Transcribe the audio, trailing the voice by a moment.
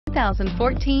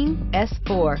2014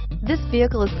 S4. This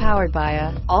vehicle is powered by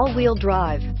a all-wheel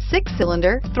drive,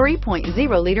 6-cylinder,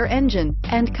 3.0-liter engine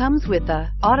and comes with a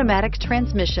automatic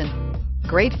transmission.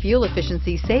 Great fuel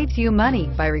efficiency saves you money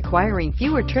by requiring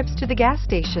fewer trips to the gas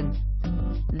station.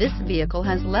 This vehicle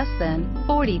has less than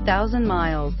 40,000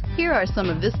 miles. Here are some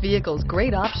of this vehicle's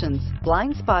great options: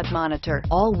 blind spot monitor,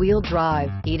 all-wheel drive,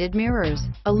 heated mirrors,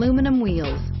 aluminum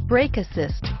wheels, brake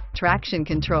assist, traction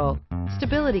control,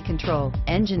 stability control,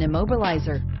 engine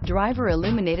immobilizer, driver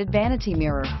illuminated vanity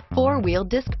mirror, 4-wheel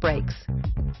disc brakes.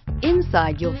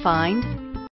 Inside you'll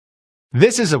find: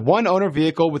 This is a one-owner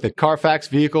vehicle with a Carfax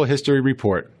Vehicle History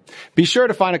Report. Be sure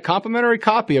to find a complimentary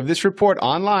copy of this report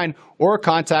online or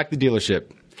contact the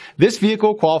dealership. This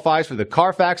vehicle qualifies for the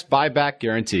Carfax Buyback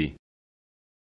Guarantee.